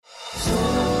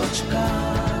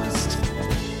Sochcast.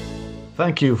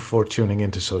 Thank you for tuning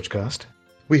into Sochcast.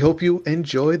 We hope you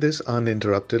enjoy this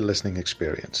uninterrupted listening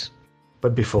experience.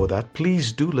 But before that,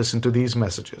 please do listen to these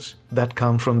messages that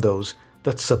come from those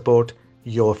that support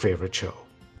your favorite show.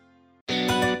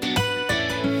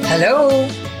 Hello,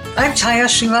 I'm Chaya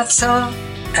Srivatsa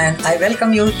and I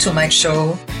welcome you to my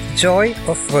show, Joy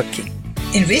of Working,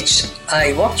 in which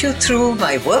I walk you through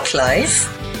my work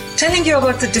life, telling you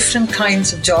about the different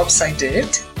kinds of jobs I did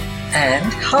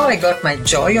and how I got my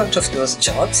joy out of those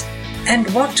jobs and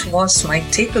what was my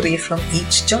takeaway from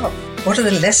each job. What are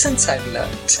the lessons I've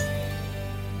learned?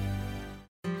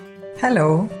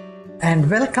 Hello and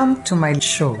welcome to my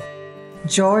show,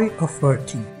 Joy of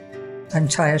Working. I'm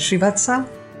Chaya Srivatsa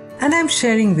and I'm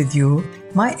sharing with you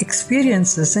my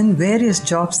experiences in various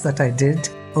jobs that I did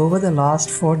over the last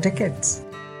 4 decades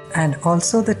and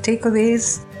also the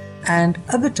takeaways and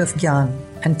a bit of gyan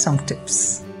and some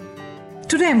tips.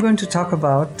 Today I'm going to talk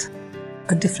about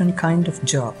a different kind of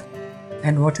job.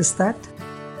 And what is that?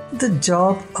 The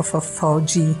job of a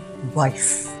Fauji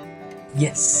wife.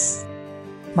 Yes.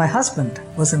 My husband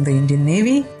was in the Indian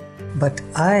Navy, but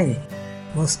I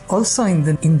was also in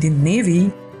the Indian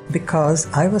Navy because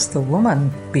I was the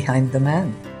woman behind the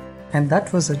man. And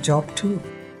that was a job too.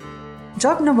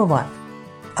 Job number 1.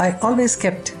 I always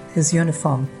kept his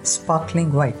uniform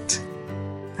sparkling white.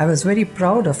 I was very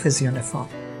proud of his uniform.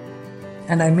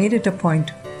 And I made it a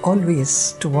point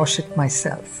always to wash it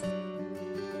myself.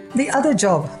 The other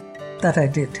job that I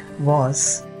did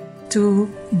was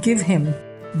to give him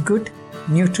good,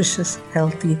 nutritious,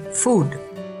 healthy food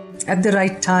at the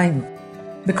right time.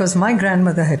 Because my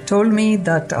grandmother had told me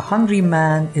that a hungry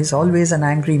man is always an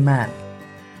angry man.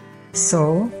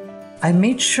 So I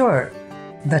made sure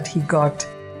that he got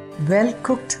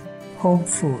well-cooked home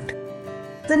food.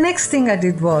 The next thing I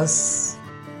did was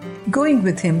going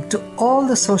with him to all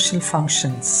the social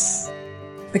functions.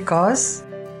 Because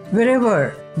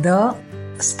wherever the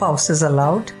spouse is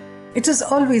allowed, it is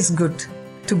always good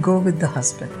to go with the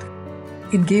husband.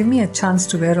 It gave me a chance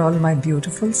to wear all my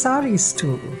beautiful saris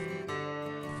too.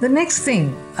 The next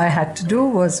thing I had to do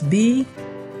was be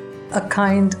a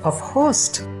kind of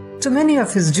host to many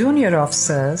of his junior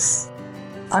officers,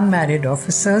 unmarried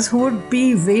officers who would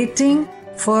be waiting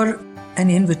for an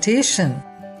invitation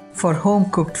for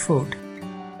home-cooked food,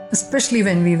 especially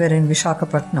when we were in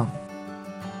Visakhapatnam.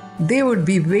 They would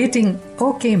be waiting,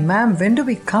 okay ma'am, when do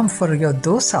we come for your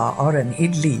dosa or an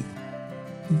idli?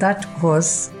 That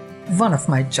was one of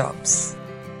my jobs,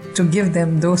 to give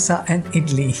them dosa and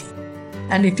idli.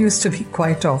 And it used to be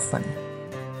quite often.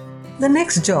 The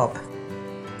next job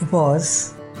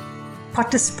was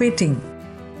participating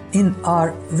in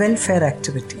our welfare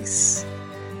activities.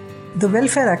 The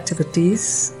welfare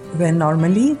activities were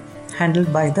normally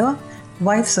handled by the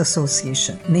Wives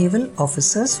Association, Naval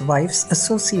Officers Wives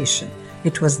Association.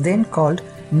 It was then called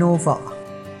NOVA.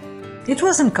 It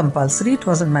wasn't compulsory, it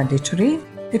wasn't mandatory,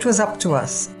 it was up to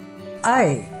us.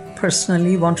 I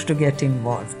personally wanted to get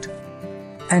involved.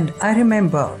 And I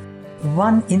remember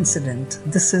one incident.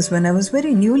 This is when I was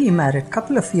very newly married,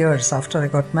 couple of years after I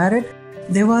got married.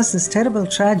 There was this terrible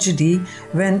tragedy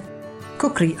when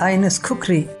INS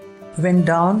Kukri went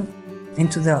down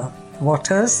into the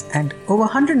waters and over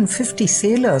 150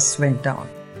 sailors went down.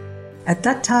 At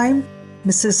that time,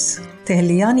 Mrs.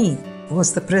 Tehliani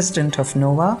was the president of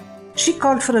NOVA. She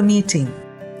called for a meeting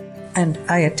and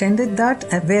I attended that,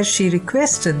 where she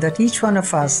requested that each one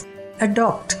of us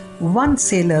adopt one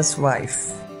sailor's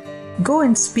wife. Go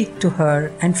and speak to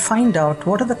her and find out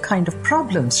what are the kind of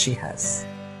problems she has.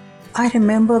 I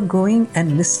remember going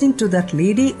and listening to that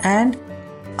lady and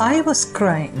I was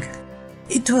crying.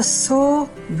 It was so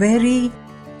very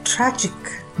tragic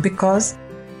because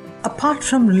apart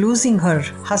from losing her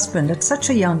husband at such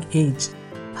a young age,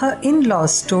 her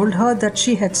in-laws told her that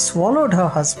she had swallowed her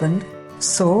husband,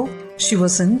 so she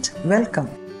wasn't welcome.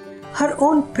 Her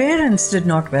own parents did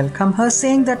not welcome her,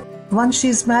 saying that once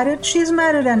she's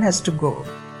married and has to go.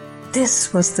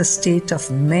 This was the state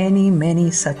of many,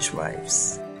 many such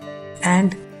wives.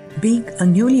 And being a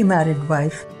newly married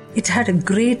wife, it had a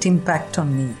great impact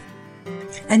on me.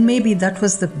 And maybe that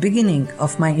was the beginning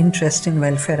of my interest in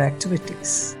welfare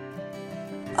activities.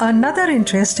 Another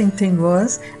interesting thing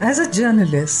was, as a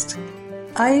journalist,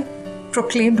 I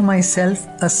proclaimed myself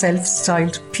a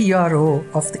self-styled PRO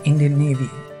of the Indian Navy.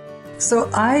 So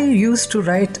I used to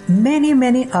write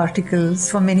many articles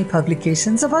for many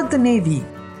publications about the Navy,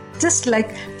 just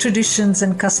like traditions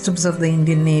and customs of the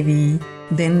Indian Navy.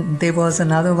 Then there was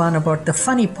another one about the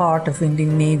funny part of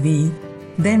Indian Navy.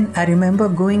 Then I remember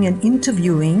going and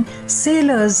interviewing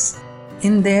sailors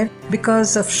in there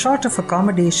because of short of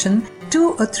accommodation.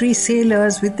 2 or 3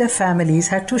 sailors with their families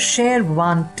had to share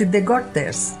one till they got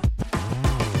theirs.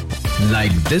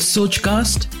 Like this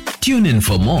Sochcast? Tune in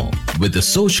for more with the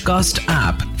Sochcast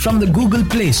app from the Google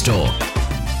Play Store.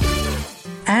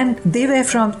 And they were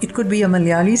from, it could be a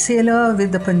Malayali sailor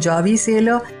with the Punjabi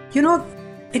sailor.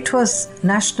 It was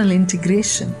national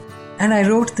integration. And I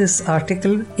wrote this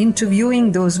article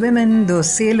interviewing those women,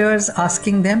 those sailors,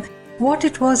 asking them what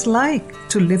it was like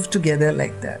to live together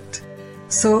like that.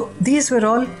 So these were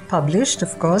all published,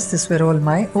 of course, these were all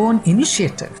my own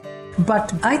initiative.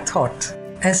 But I thought,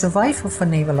 as a wife of a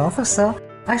naval officer,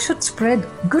 I should spread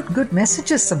good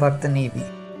messages about the Navy.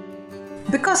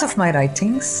 Because of my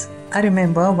writings, I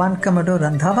remember one Commodore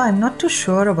Randhava, I'm not too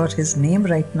sure about his name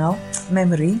right now,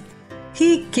 memory.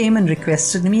 He came and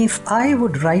requested me if I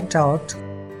would write out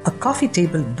a coffee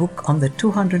table book on the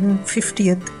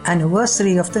 250th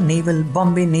anniversary of the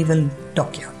Bombay Naval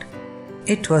Dockyard.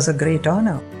 It was a great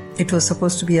honor. It was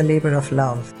supposed to be a labor of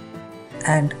love.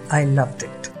 And I loved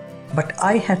it. But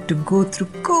I had to go through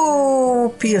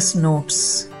copious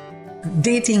notes,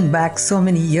 dating back so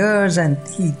many years, and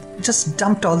he just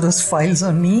dumped all those files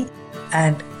on me.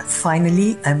 And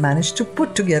finally, I managed to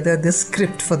put together the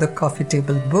script for the coffee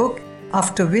table book,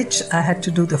 after which I had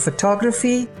to do the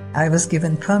photography. I was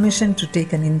given permission to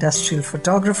take an industrial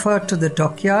photographer to the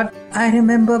dockyard. I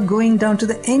remember going down to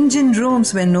the engine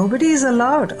rooms where nobody is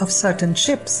allowed of certain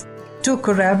ships to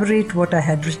corroborate what I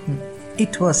had written.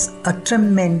 It was a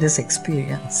tremendous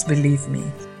experience, believe me.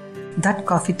 That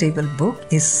coffee table book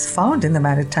is found in the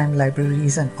maritime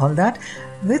libraries and all that,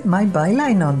 with my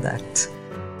byline on that.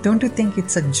 Don't you think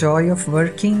it's a joy of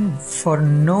working for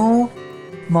no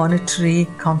monetary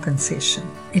compensation?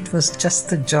 It was just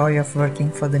the joy of working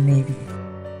for the Navy.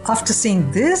 After seeing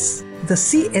this, the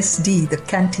CSD, the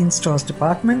Canteen Stores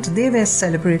Department, they were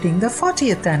celebrating the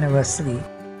 40th anniversary.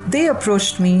 They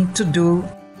approached me to do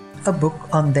a book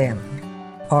on them.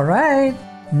 All right,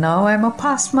 now I'm a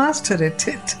past master at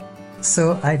it.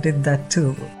 So I did that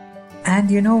too. And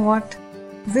you know what?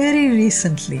 Very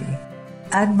recently,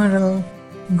 Admiral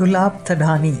Gulab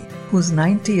Tadhani, who's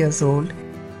 90 years old,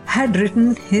 had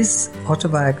written his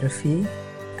autobiography,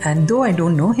 and though I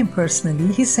don't know him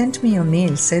personally, he sent me a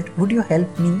mail, said, would you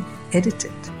help me edit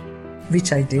it?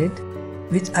 Which I did,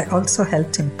 which I also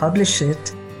helped him publish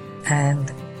it,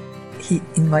 and he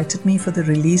invited me for the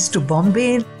release to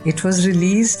Bombay. It was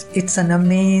released. It's an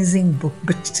amazing book,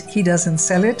 but he doesn't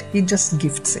sell it, he just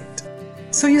gifts it.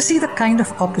 So you see the kind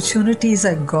of opportunities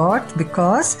I got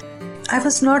because I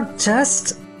was not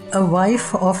just a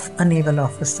wife of a naval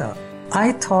officer.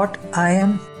 I thought I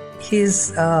am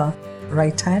his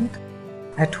right hand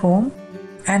at home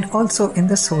and also in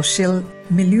the social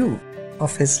milieu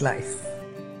of his life.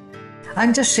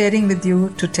 I'm just sharing with you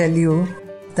to tell you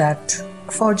that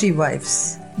Fauji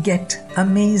wives get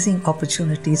amazing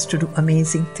opportunities to do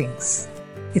amazing things.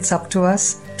 It's up to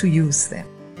us to use them.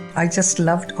 I just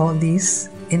loved all these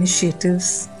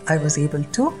initiatives I was able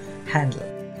to handle.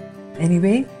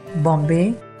 Anyway,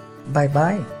 Bombay,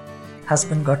 bye-bye.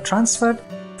 Husband got transferred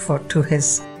to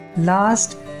his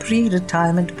last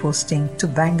pre-retirement posting to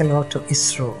Bangalore to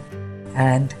ISRO.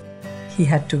 And he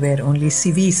had to wear only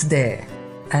CVs there.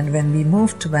 And when we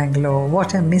moved to Bangalore,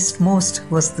 what I missed most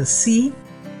was the sea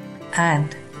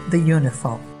and the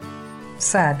uniform.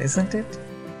 Sad, isn't it?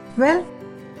 Well,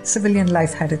 civilian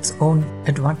life had its own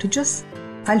advantages.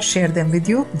 I'll share them with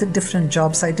you, the different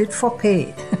jobs I did for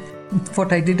pay.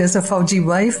 What I did as a Fauji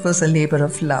wife was a labor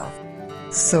of love.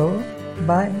 So,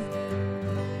 bye.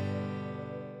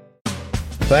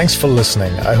 Thanks for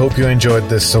listening. I hope you enjoyed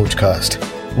this Sochcast.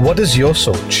 What is your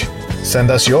Soch?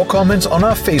 Send us your comments on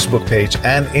our Facebook page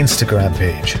and Instagram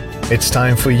page. It's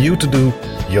time for you to do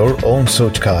your own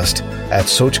Sochcast at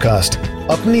Sochcast.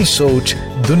 Apni Soch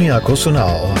Duniya ko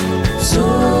sunao.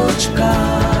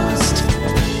 Sochcast.